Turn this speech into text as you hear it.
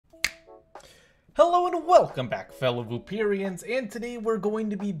Hello and welcome back, fellow Vooperians, and today we're going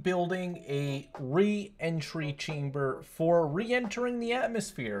to be building a re-entry chamber for re-entering the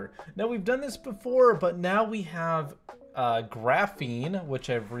atmosphere. Now, we've done this before, but now we have Graphene, which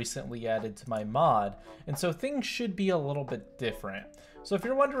I've recently added to my mod, and so things should be a little bit different. So if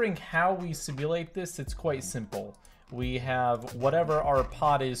you're wondering how we simulate this, it's quite simple. We have whatever our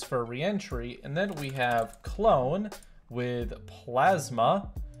pod is for re-entry, and then we have clone with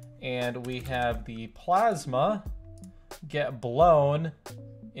plasma, and we have the plasma get blown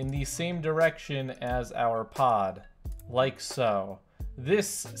in the same direction as our pod, like so.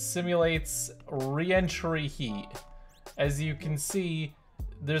 This simulates re-entry heat. As you can see,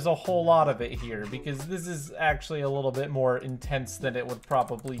 there's a whole lot of it here because this is actually a little bit more intense than it would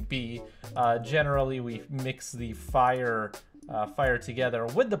probably be. Generally, we mix the fire together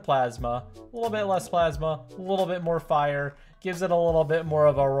with the plasma, a little bit less plasma, a little bit more fire, gives it a little bit more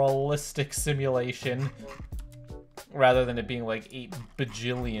of a realistic simulation rather than it being like 8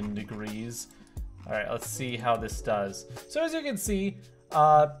 bajillion degrees. All right, let's see how this does. So as you can see,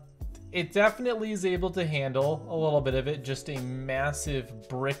 it definitely is able to handle a little bit of it, just a massive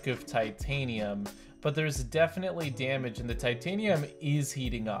brick of titanium. But there's definitely damage, and the titanium is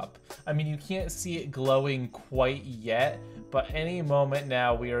heating up. I mean, you can't see it glowing quite yet, but any moment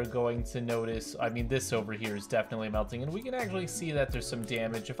now we are going to notice, I mean, this over here is definitely melting, and we can actually see that there's some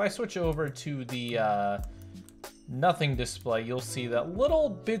damage. If I switch over to the nothing display, you'll see that little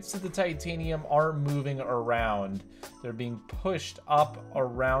bits of the titanium are moving around. They're being pushed up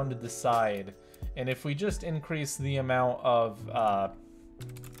around the side. And if we just increase the amount of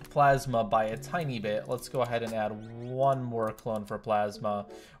plasma by a tiny bit, let's go ahead and add one more clone for plasma.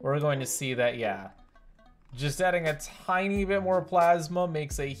 We're going to see that, yeah, just adding a tiny bit more plasma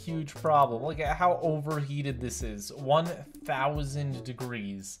makes a huge problem. Look at how overheated this is, 1,000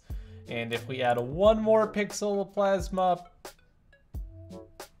 degrees. And if we add one more pixel of plasma,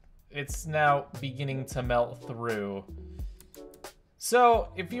 it's now beginning to melt through. So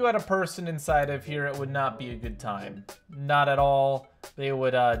if you had a person inside of here, it would not be a good time. Not at all. They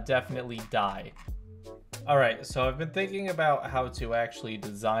would definitely die. All right, so I've been thinking about how to actually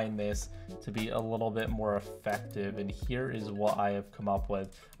design this to be a little bit more effective, and here is what I have come up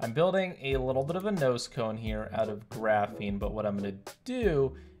with. I'm building a little bit of a nose cone here out of graphene, but what I'm going to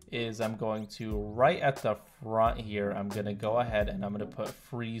do is I'm going to, right at the front here, I'm going to go ahead and I'm going to put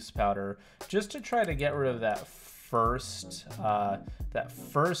freeze powder just to try to get rid of that first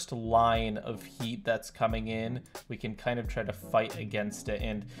line of heat that's coming in. We can kind of try to fight against it,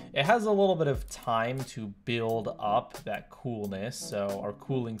 and it has a little bit of time to build up that coolness, so our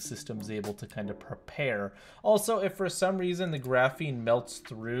cooling system is able to kind of prepare. Also, if for some reason the graphene melts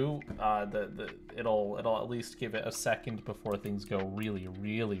through, it'll at least give it a second before things go really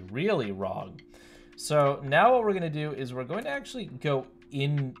wrong. So now what we're going to do is we're going to actually go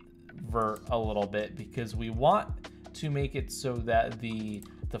invert a little bit, because we want to make it so that the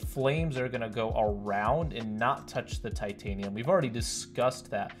flames are going to go around and not touch the titanium. We've already discussed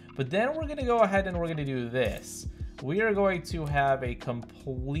that, but then we're going to go ahead and we're going to do this. We are going to have a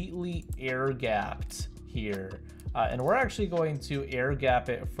completely air gapped here, and we're actually going to air gap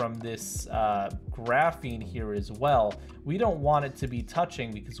it from this graphene here as well. We don't want it to be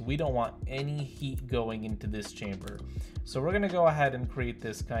touching because we don't want any heat going into this chamber. So we're going to go ahead and create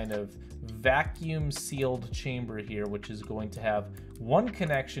this kind of vacuum sealed chamber here, which is going to have one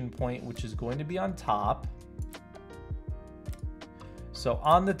connection point, which is going to be on top. So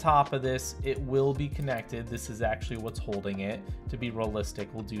on the top of this, it will be connected. This is actually what's holding it. To be realistic,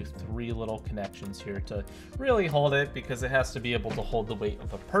 we'll do 3 little connections here to really hold it, because it has to be able to hold the weight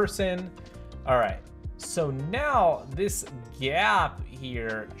of a person. All right, so now this gap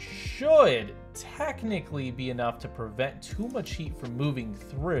here should technically be enough to prevent too much heat from moving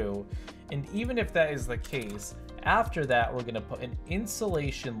through. And even if that is the case, after that, we're gonna put an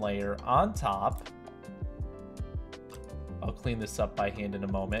insulation layer on top. I'll clean this up by hand in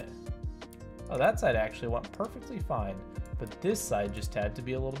a moment. Oh, that side actually went perfectly fine, but this side just had to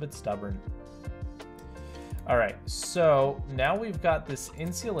be a little bit stubborn. All right, so now we've got this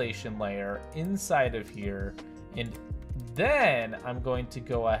insulation layer inside of here, and then I'm going to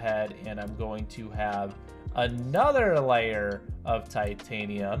go ahead and I'm going to have another layer of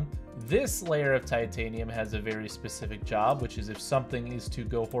titanium. This layer of titanium has a very specific job, which is if something is to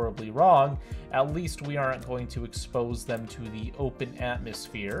go horribly wrong, at least we aren't going to expose them to the open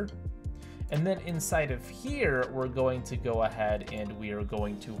atmosphere. And then inside of here, we're going to go ahead and we are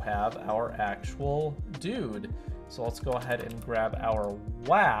going to have our actual dude. So let's go ahead and grab our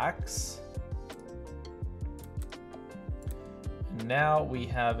wax. now we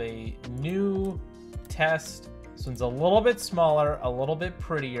have a new test. This one's a little bit smaller, a little bit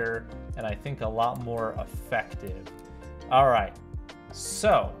prettier, and I think a lot more effective. All right,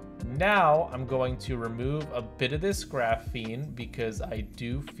 so now I'm going to remove a bit of this graphene because I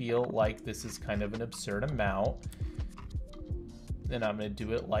do feel like this is kind of an absurd amount. And I'm going to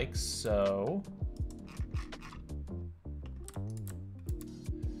do it like so.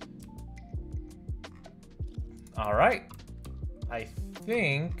 All right, I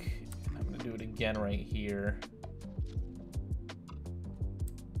think I'm going to do it again right here.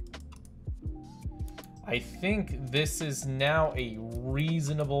 I think this is now a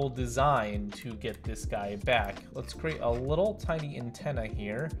reasonable design to get this guy back. Let's create a little tiny antenna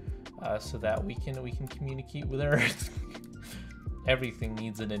here so that we can communicate with Earth. Everything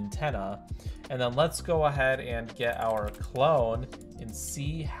needs an antenna. And then let's go ahead and get our clone and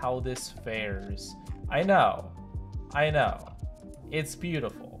see how this fares. I know. It's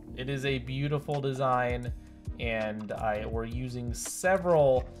beautiful. It is a beautiful design, and we're using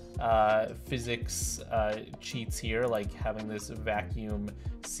several physics cheats here, like having this vacuum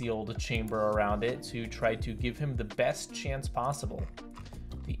sealed chamber around it to try to give him the best chance possible.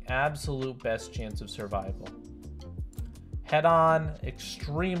 The absolute best chance of survival. Head on,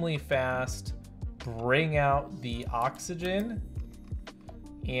 extremely fast, bring out the oxygen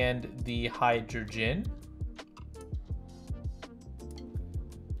and the hydrogen.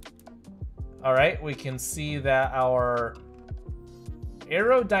 All right, we can see that our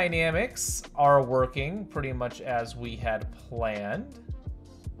aerodynamics are working pretty much as we had planned.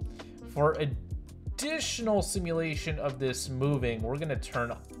 For additional simulation of this moving, we're gonna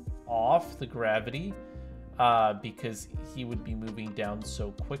turn off the gravity because he would be moving down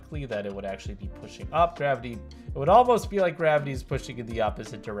so quickly that it would actually be pushing up. Gravity, it would almost be like gravity is pushing in the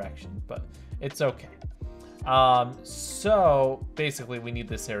opposite direction, but it's okay. So basically we need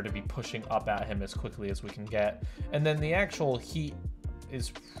this air to be pushing up at him as quickly as we can get. And then the actual heat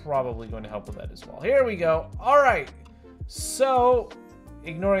is probably going to help with that as well. Here we go. All right. So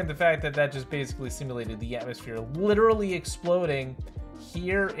ignoring the fact that that just basically simulated the atmosphere literally exploding,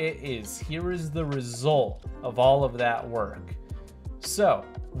 here it is. Here is the result of all of that work. So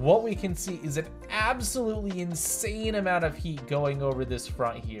what we can see is an absolutely insane amount of heat going over this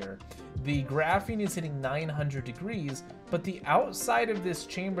front here. The graphene is hitting 900 degrees, but the outside of this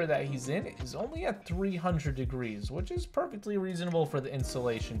chamber that he's in is only at 300 degrees, which is perfectly reasonable for the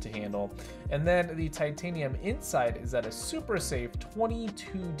insulation to handle. And then the titanium inside is at a super safe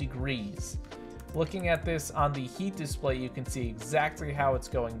 22 degrees. Looking at this on the heat display, you can see exactly how it's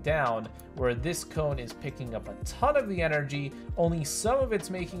going down, where this cone is picking up a ton of the energy, only some of it's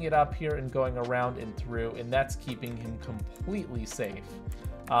making it up here and going around and through, and that's keeping him completely safe.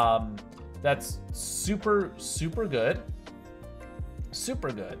 That's super, super good.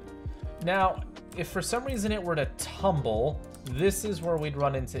 Super good. Now, if for some reason it were to tumble, this is where we'd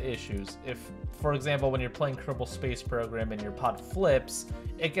run into issues. If, for example, when you're playing Kerbal Space Program and your pod flips,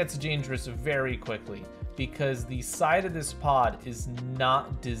 it gets dangerous very quickly because the side of this pod is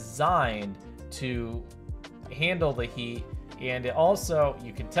not designed to handle the heat. And it also,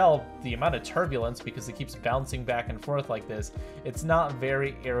 you can tell the amount of turbulence because it keeps bouncing back and forth like this. It's not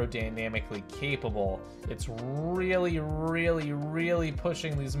very aerodynamically capable. It's really, really, really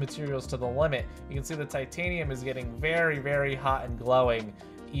pushing these materials to the limit. You can see the titanium is getting very, very hot and glowing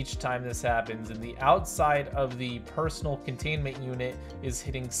each time this happens, and the outside of the personal containment unit is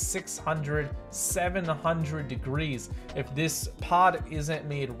hitting 600, 700 degrees. If this pod isn't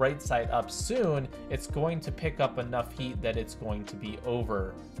made right side up soon, it's going to pick up enough heat that it's going to be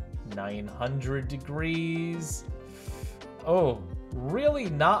over 900 degrees. Oh, really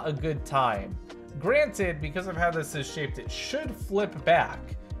not a good time. Granted, because of how this is shaped, it should flip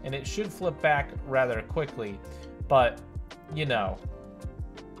back, and it should flip back rather quickly, but, you know,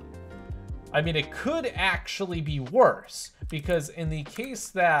 I mean, it could actually be worse, because in the case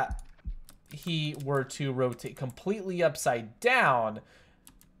that he were to rotate completely upside down,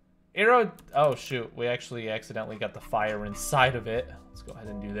 oh shoot, we actually accidentally got the fire inside of it. Let's go ahead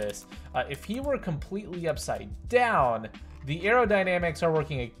and do this. If he were completely upside down, the aerodynamics are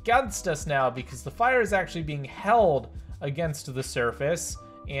working against us now because the fire is actually being held against the surface,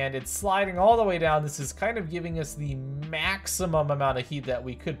 and it's sliding all the way down. This is kind of giving us the maximum amount of heat that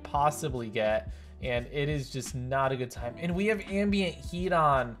we could possibly get, and it is just not a good time. And we have ambient heat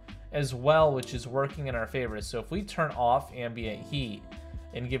on as well, which is working in our favor. So if we turn off ambient heat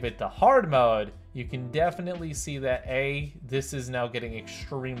and give it the hard mode, you can definitely see that this is now getting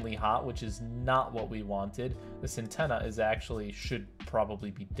extremely hot, which is not what we wanted. This antenna is actually should probably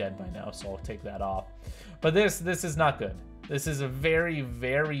be dead by now, so I'll take that off. But this is not good. This is a very,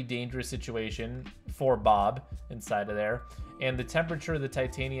 very dangerous situation for Bob inside of there. And the temperature of the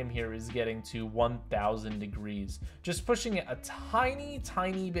titanium here is getting to 1,000 degrees. Just pushing it a tiny,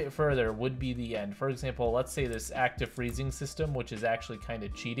 tiny bit further would be the end. For example, let's say this active freezing system, which is actually kind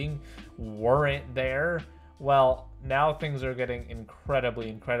of cheating, weren't there. Well, now things are getting incredibly,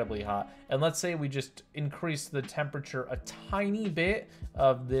 incredibly hot. And let's say we just increase the temperature a tiny bit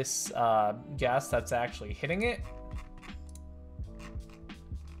of this gas that's actually hitting it.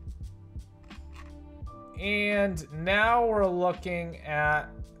 And now we're looking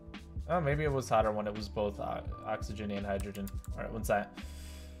at, oh, maybe it was hotter when it was both oxygen and hydrogen. All right, one sec.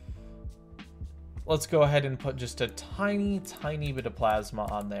 Let's go ahead and put just a tiny, tiny bit of plasma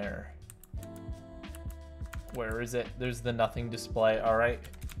on there. Where is it? There's the nothing display. All right,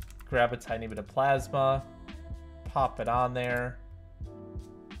 grab a tiny bit of plasma, pop it on there.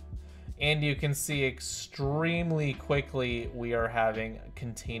 And you can see extremely quickly we are having a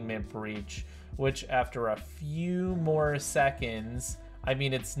containment breach, which after a few more seconds, I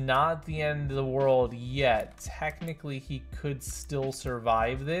mean, it's not the end of the world yet. Technically, he could still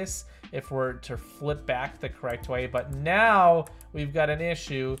survive this if we're to flip back the correct way. But now we've got an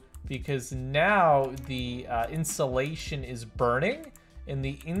issue because now the insulation is burning, and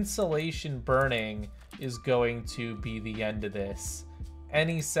the insulation burning is going to be the end of this.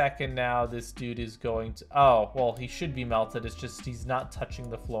 Any second now, this dude is going to... Oh, well, he should be melted. It's just he's not touching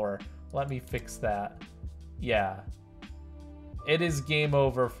the floor. Let me fix that. Yeah. It is game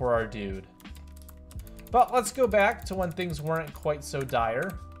over for our dude. But let's go back to when things weren't quite so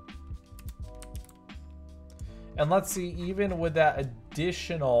dire. And let's see, even with that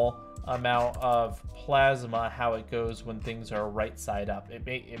additional amount of plasma, how it goes when things are right side up. It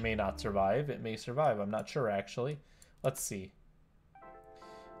may not survive. It may survive. I'm not sure, actually. Let's see.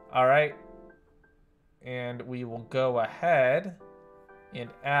 All right. And we will go ahead and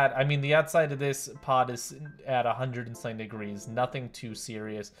add, I mean, the outside of this pod is at 100 and something degrees, nothing too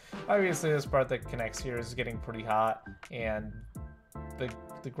serious. Obviously, this part that connects here is getting pretty hot, and the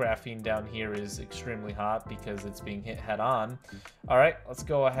graphene down here is extremely hot because it's being hit head on. All right, let's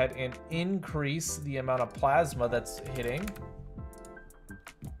go ahead and increase the amount of plasma that's hitting.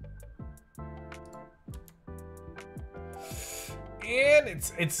 And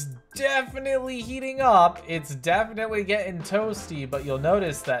it's definitely heating up. It's definitely getting toasty, but you'll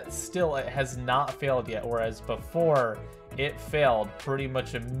notice that still it has not failed yet, whereas before it failed pretty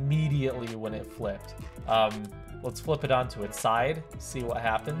much immediately when it flipped. Let's flip it onto its side, see what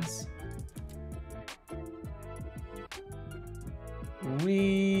happens.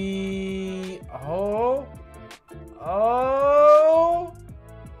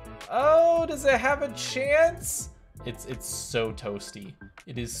 Oh, does it have a chance? It's so toasty.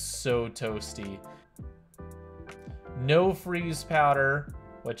 It is so toasty. No freeze powder,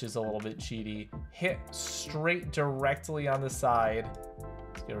 which is a little bit cheaty. Hit straight directly on the side.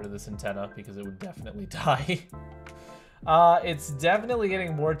 Let's get rid of this antenna because it would definitely die. It's definitely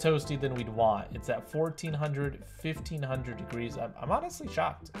getting more toasty than we'd want. It's at 1400, 1500 degrees. I'm honestly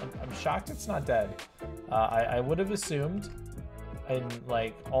shocked. I'm shocked it's not dead. I would have assumed in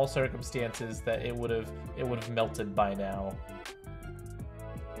like all circumstances that it would have melted by now.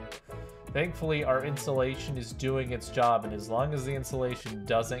 Thankfully, our insulation is doing its job, and as long as the insulation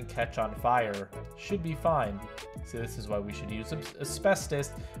doesn't catch on fire, should be fine. So this is why we should use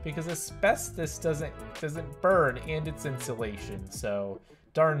asbestos, because asbestos doesn't burn, and it's insulation. So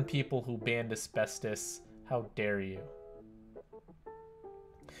darn people who banned asbestos, how dare you?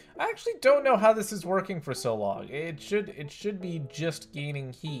 I actually don't know how this is working for so long. It should be just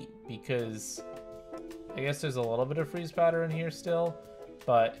gaining heat, because I guess there's a little bit of freeze powder in here still,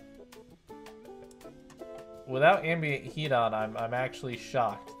 but without ambient heat on, I'm actually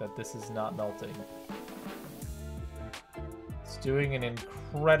shocked that this is not melting. It's doing an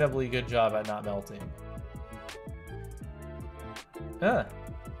incredibly good job at not melting. Huh.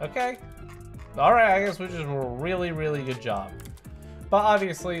 Okay. Alright, I guess we just did a really, really good job. But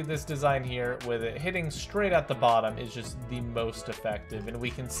obviously, this design here, with it hitting straight at the bottom, is just the most effective. And we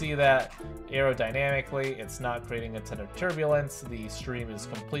can see that aerodynamically, it's not creating a ton of turbulence. The stream is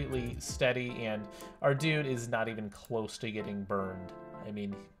completely steady, and our dude is not even close to getting burned. I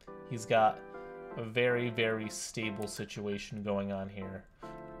mean, he's got a very, very stable situation going on here.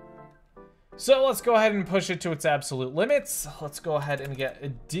 So let's go ahead and push it to its absolute limits. Let's go ahead and get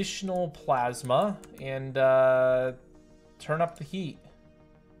additional plasma and turn up the heat.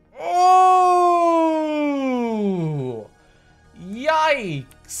 Oh!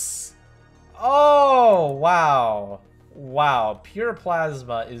 Yikes! Oh, wow. Wow, pure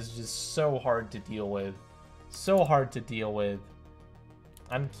plasma is just so hard to deal with. So hard to deal with.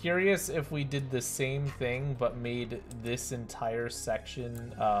 I'm curious if we did the same thing but made this entire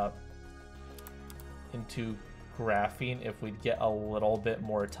section into graphene, if we'd get a little bit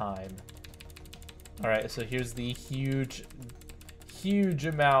more time. Alright, so here's the huge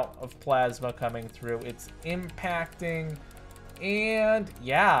amount of plasma coming through. It's impacting, and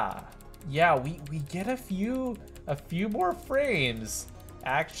yeah, we get a few more frames.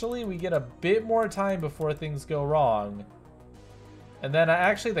 Actually, we get a bit more time before things go wrong. And then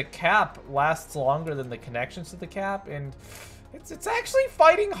actually the cap lasts longer than the connections to the cap, and it's actually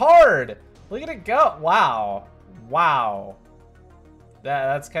fighting hard. Look at it go. Wow.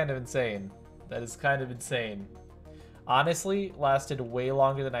 That's kind of insane. That is kind of insane. Honestly, lasted way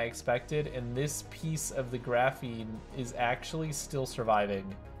longer than I expected, and this piece of the graphene is actually still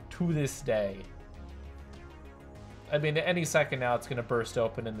surviving to this day. I mean, any second now it's going to burst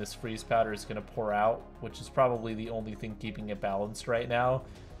open and this freeze powder is going to pour out, which is probably the only thing keeping it balanced right now.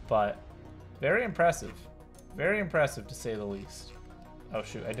 But very impressive. Very impressive, to say the least. Oh,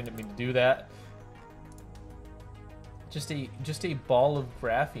 shoot. I didn't mean to do that. Just a ball of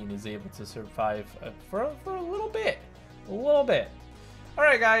graphene is able to survive for a little bit. A little bit. All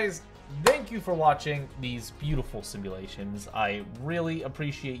right, guys. Thank you for watching these beautiful simulations. I really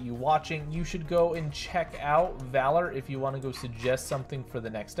appreciate you watching. You should go and check out Valor if you want to go suggest something for the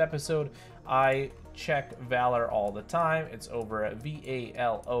next episode. I check Valor all the time. It's over at VALOUR.GG.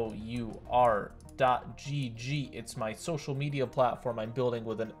 It's my social media platform I'm building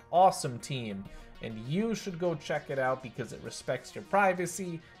with an awesome team, and you should go check it out because it respects your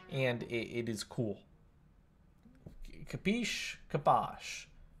privacy and it is cool. Capiche? Kaposh.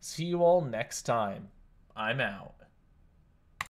 See you all next time. I'm out.